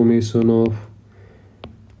transformation of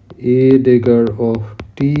a dagger of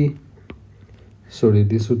t, sorry,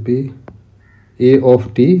 this would be a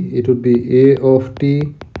of t, it would be a of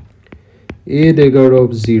t, a dagger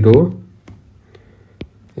of 0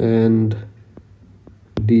 and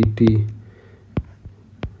dt,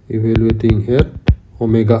 evaluating at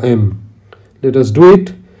omega m. Let us do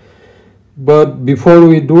it, but before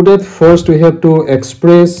we do that, first we have to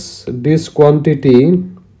express this quantity,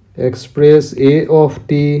 express a of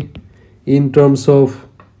t in terms of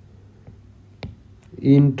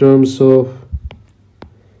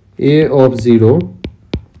a of 0,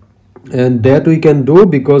 and that we can do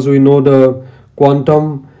because we know the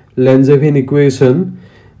quantum Langevin equation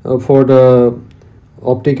for the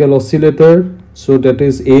optical oscillator. So that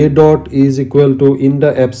is a dot is equal to, in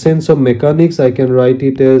the absence of mechanics, I can write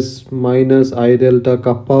it as minus I delta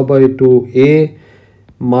kappa by 2 a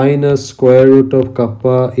minus square root of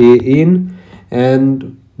kappa a in,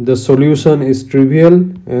 and the solution is trivial,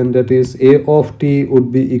 and that is a of t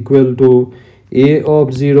would be equal to a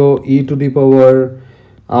of 0 e to the power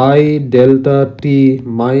I delta t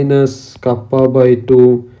minus kappa by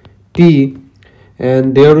 2 t,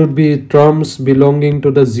 and there would be terms belonging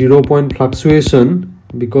to the 0 point fluctuation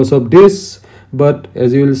because of this. But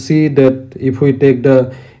as you will see that if we take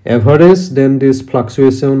the average, then this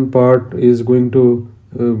fluctuation part is going to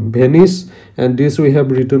vanish, and this we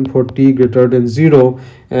have written for t greater than 0.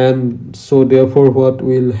 And so therefore what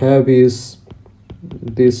we'll have is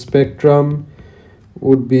this spectrum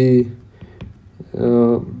would be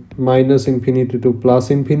minus infinity to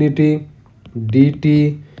plus infinity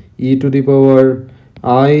dt e to the power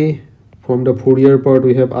I, from the Fourier part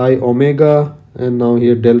we have I omega, and now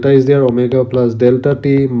here delta is there, omega plus delta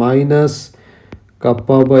t minus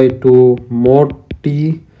kappa by 2 mod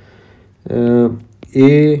t,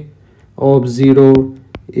 a of 0,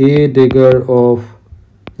 a dagger of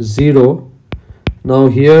 0. Now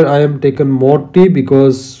here I am taken mod t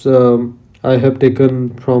because I have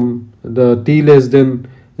taken from the t less than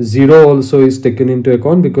 0 also is taken into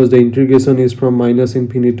account because the integration is from minus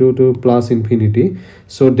infinity to plus infinity.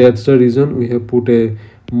 So that's the reason we have put a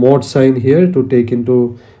mod sign here to take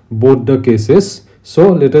into both the cases.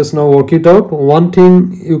 So let us now work it out. One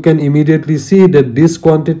thing you can immediately see that this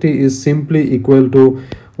quantity is simply equal to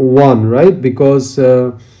 1, right? Because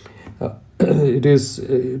it is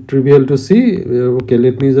trivial to see. Okay,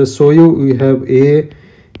 let me just show you. We have a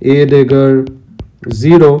dagger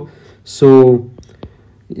 0, so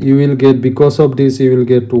you will get, because of this you will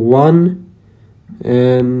get 1,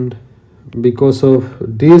 and because of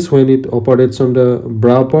this when it operates on the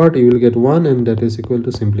bra part you will get 1, and that is equal to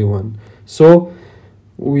simply 1. So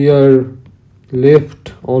we are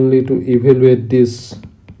left only to evaluate this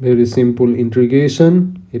very simple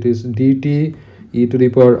integration. It is dt e to the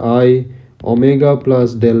power I omega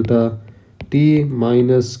plus delta t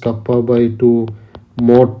minus kappa by 2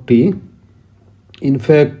 mod t. In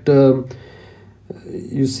fact,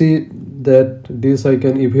 you see that this I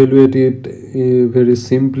can evaluate it very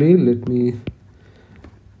simply. Let me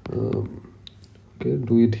okay,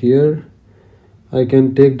 do it here. I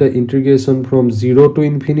can take the integration from 0 to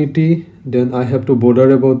infinity, then I have to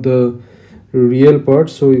bother about the real part.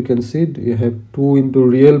 So you can see you have 2 into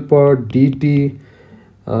real part dt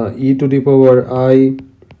e to the power I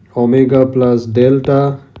omega plus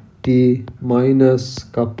delta t minus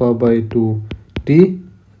kappa by 2 t,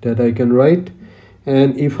 that I can write.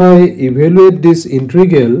 And if I evaluate this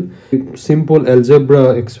integral, simple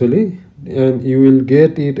algebra actually, and you will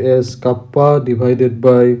get it as kappa divided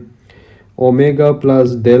by omega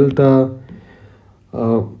plus delta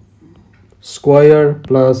square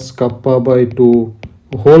plus kappa by 2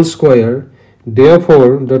 whole square.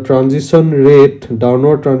 Therefore, the transition rate,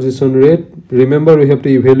 downward transition rate, remember we have to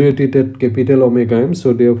evaluate it at capital omega m.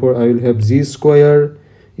 So therefore, I will have z square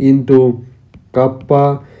into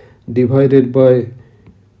kappa divided by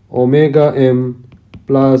omega m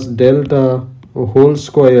plus delta whole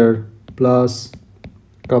square plus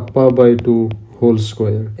kappa by 2 whole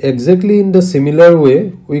square. Exactly in the similar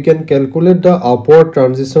way, we can calculate the upward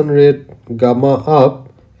transition rate gamma up,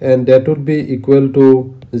 and that would be equal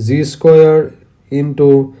to z square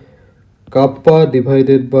into kappa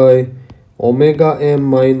divided by omega m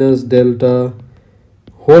minus delta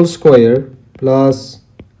whole square plus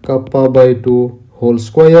kappa by 2 whole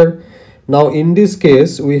square. Now in this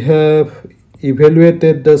case, we have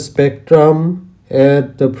evaluated the spectrum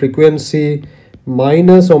at the frequency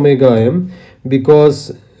minus omega m,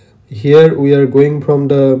 because here we are going from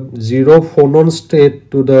the 0 phonon state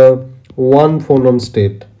to the 1 phonon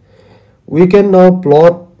state. We can now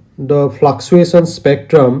plot the fluctuation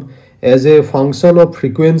spectrum as a function of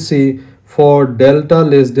frequency for delta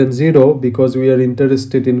less than 0, because we are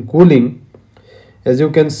interested in cooling. As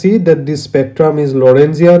you can see that this spectrum is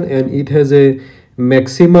Lorentzian and it has a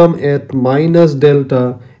maximum at minus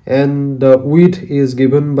delta, and the width is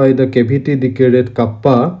given by the cavity decay rate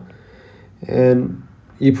kappa. And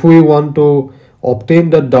if we want to obtain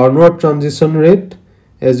the downward transition rate,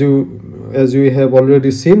 as we have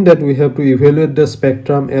already seen, that we have to evaluate the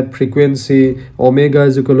spectrum at frequency omega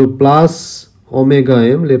is equal to plus omega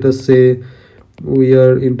m. Let us say we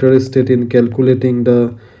are interested in calculating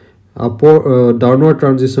the downward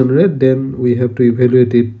transition rate, then we have to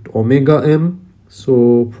evaluate it omega m.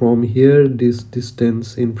 So from here, this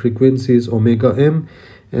distance in frequency is omega m,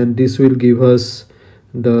 and this will give us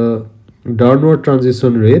the downward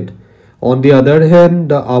transition rate. On the other hand,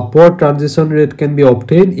 the upward transition rate can be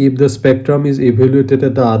obtained if the spectrum is evaluated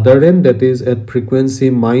at the other end, that is at frequency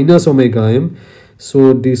minus omega m.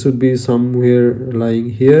 So this would be somewhere lying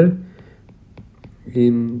here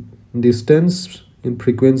in distance in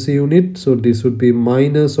frequency unit. So this would be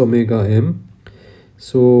minus omega m.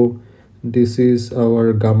 So this is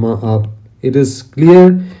our gamma up. It is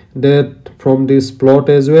clear that from this plot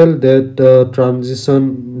as well that the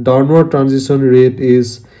downward transition rate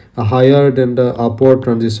is higher than the upward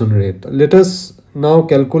transition rate. Let us now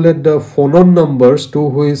calculate the phonon numbers to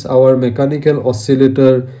which our mechanical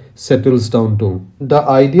oscillator settles down to. The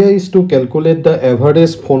idea is to calculate the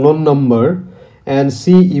average phonon number and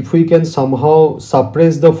see if we can somehow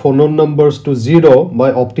suppress the phonon numbers to 0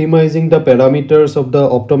 by optimizing the parameters of the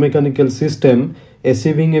optomechanical system,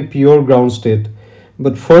 achieving a pure ground state.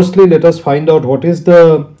 But firstly, let us find out what is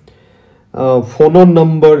the phonon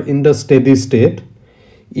number in the steady state.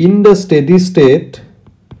 In the steady state,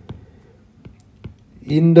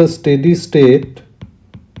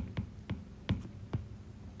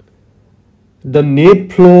 the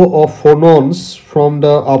net flow of phonons from the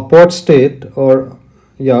upward state to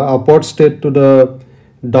the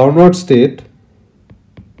downward state,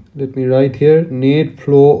 let me write here, net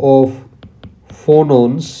flow of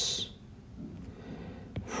phonons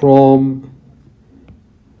from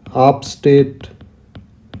up state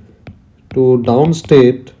to down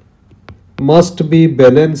state must be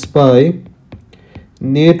balanced by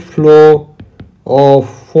net flow of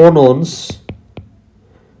phonons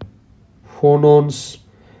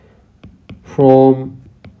from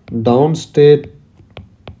down state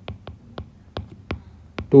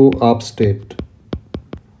to up state.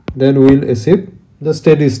 Then we will achieve the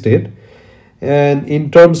steady state. And in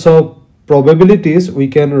terms of probabilities, we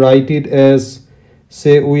can write it as,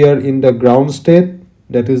 say we are in the ground state,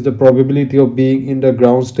 that is the probability of being in the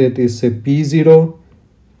ground state is say P0.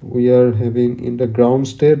 We are having in the ground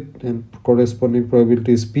state and corresponding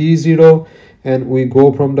probability is P0, and we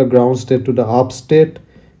go from the ground state to the up state,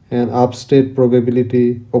 and up state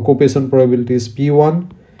probability, occupation probability is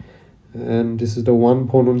P1, and this is the 1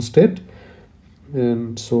 phonon state,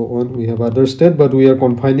 and so on. We have other state, but we are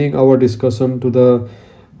confining our discussion to the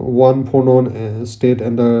 1 phonon state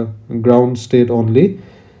and the ground state only.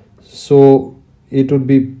 So it would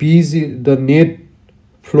be P0, the net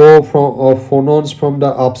flow of phonons from the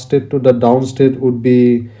up state to the down state would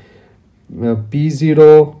be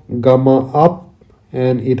P0 gamma up,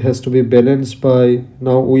 and it has to be balanced by,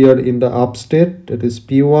 now we are in the up state, that is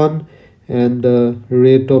P1, and the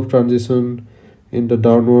rate of transition in the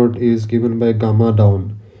downward is given by gamma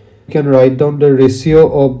down. You can write down the ratio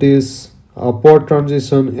of this upward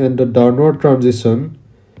transition and the downward transition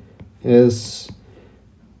as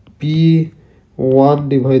P1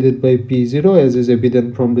 divided by P0, as is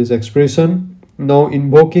evident from this expression. Now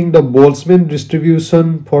invoking the Boltzmann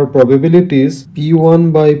distribution for probabilities,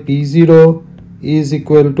 P1 by P0 is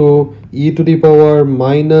equal to e to the power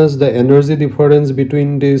minus the energy difference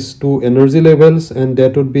between these two energy levels, and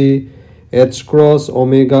that would be h cross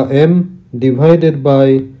omega m divided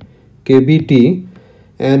by kBt.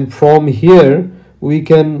 And from here we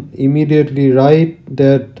can immediately write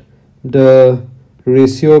that the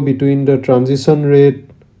ratio between the transition rate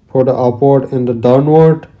for the upward and the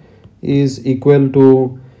downward is equal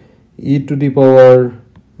to e to the power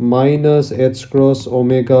minus h cross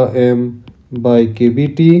omega m by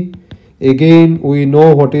kBt. Again, we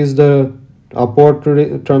know what is the upward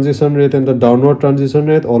transition rate and the downward transition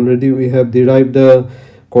rate. Already we have derived the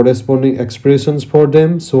corresponding expressions for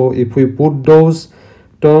them. So if we put those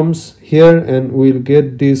terms here, and we'll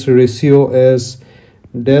get this ratio as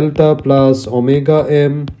delta plus omega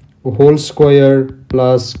m whole square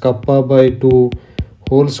plus kappa by 2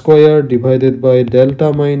 whole square divided by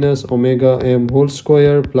delta minus omega m whole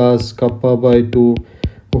square plus kappa by 2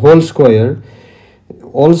 whole square.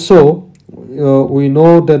 Also, we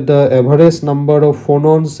know that the average number of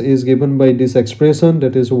phonons is given by this expression,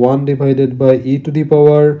 that is 1 divided by e to the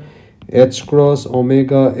power h cross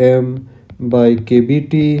omega m by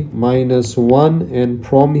kBt minus 1, and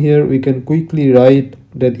from here we can quickly write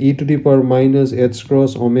that e to the power minus h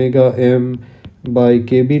cross omega m by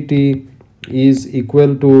kBt is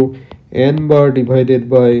equal to n bar divided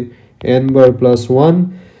by n bar plus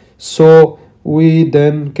 1. So we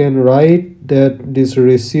then can write that this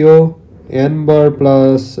ratio n bar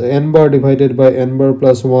divided by n bar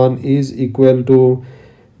plus 1 is equal to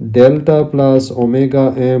delta plus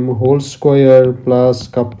omega m whole square plus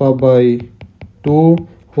kappa by 2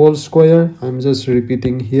 whole square. I'm just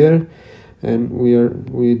repeating here, and we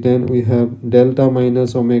have delta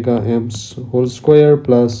minus omega m whole square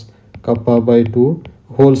plus kappa by 2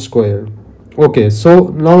 whole square. Okay, so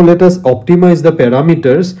now let us optimize the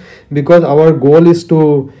parameters, because our goal is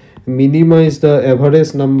to minimize the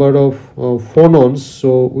average number of phonons.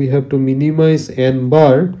 So we have to minimize n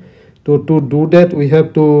bar. To do that, we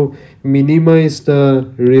have to minimize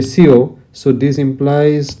the ratio. So this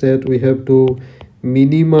implies that we have to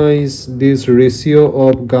minimize this ratio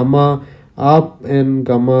of gamma up and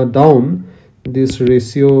gamma down, this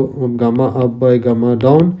ratio of gamma up by gamma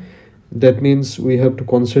down. That means we have to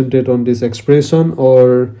concentrate on this expression,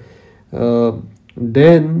 or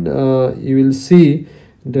then you will see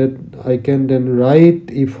that I can then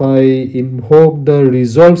write, if I invoke the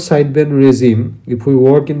resolved sideband regime, if we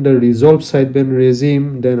work in the resolved sideband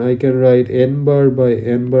regime, then I can write n bar by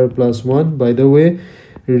n bar plus 1. By the way,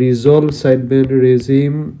 resolved sideband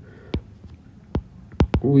regime,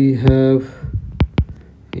 we have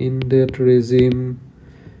in that regime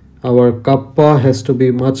our kappa has to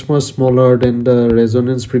be much smaller than the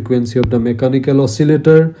resonance frequency of the mechanical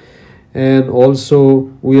oscillator. And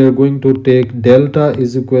also we are going to take delta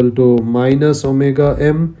is equal to minus omega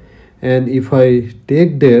m, and if I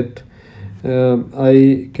take that,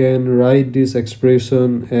 I can write this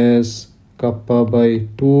expression as kappa by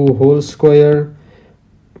 2 whole square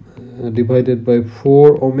divided by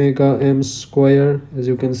 4 omega m square. As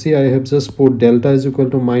you can see, I have just put delta is equal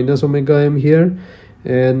to minus omega m here,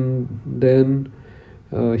 and then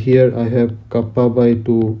here I have kappa by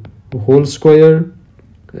 2 whole square,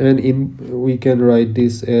 and we can write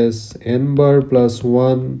this as n bar plus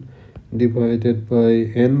 1 divided by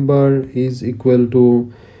n bar is equal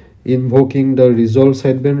to invoking the resolved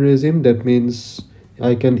sideband regime. That means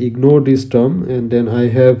I can ignore this term, and then I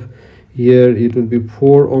have here it will be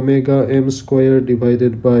 4 omega m square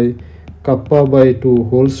divided by kappa by 2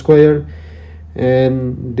 whole square.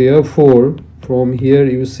 And therefore from here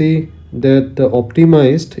you see that the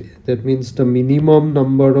optimized, that means the minimum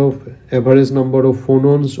number of average number of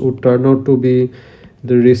phonons would turn out to be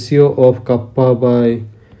the ratio of kappa by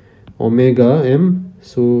omega m.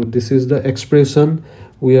 So this is the expression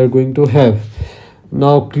we are going to have.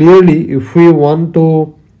 Now clearly, if we want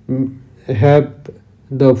to have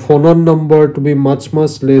the phonon number to be much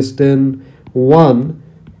less than 1,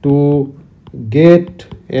 to get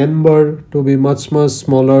n bar to be much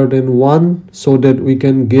smaller than 1, so that we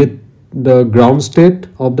can get the ground state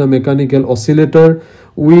of the mechanical oscillator,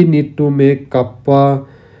 we need to make kappa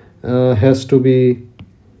has to be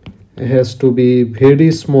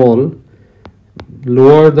very small.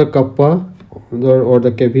 Lower the kappa or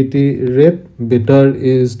the cavity rate, better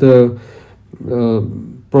is the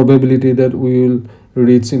probability that we will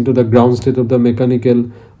reach into the ground state of the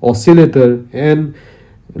mechanical oscillator. And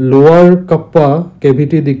lower kappa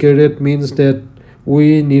cavity decay rate means that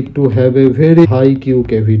we need to have a very high Q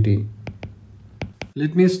cavity.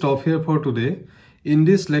 Let me stop here for today. In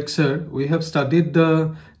this lecture, we have studied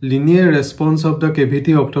the linear response of the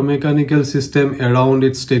cavity optomechanical system around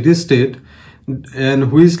its steady state,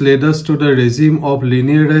 and which led us to the regime of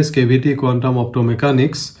linearized cavity quantum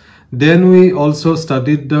optomechanics. Then we also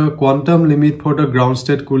studied the quantum limit for the ground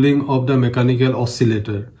state cooling of the mechanical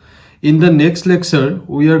oscillator. In the next lecture,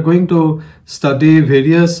 we are going to study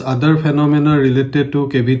various other phenomena related to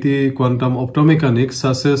cavity quantum optomechanics,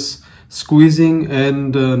 such as squeezing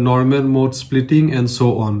and normal mode splitting and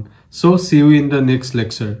so on. So see you in the next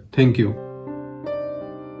lecture. Thank you.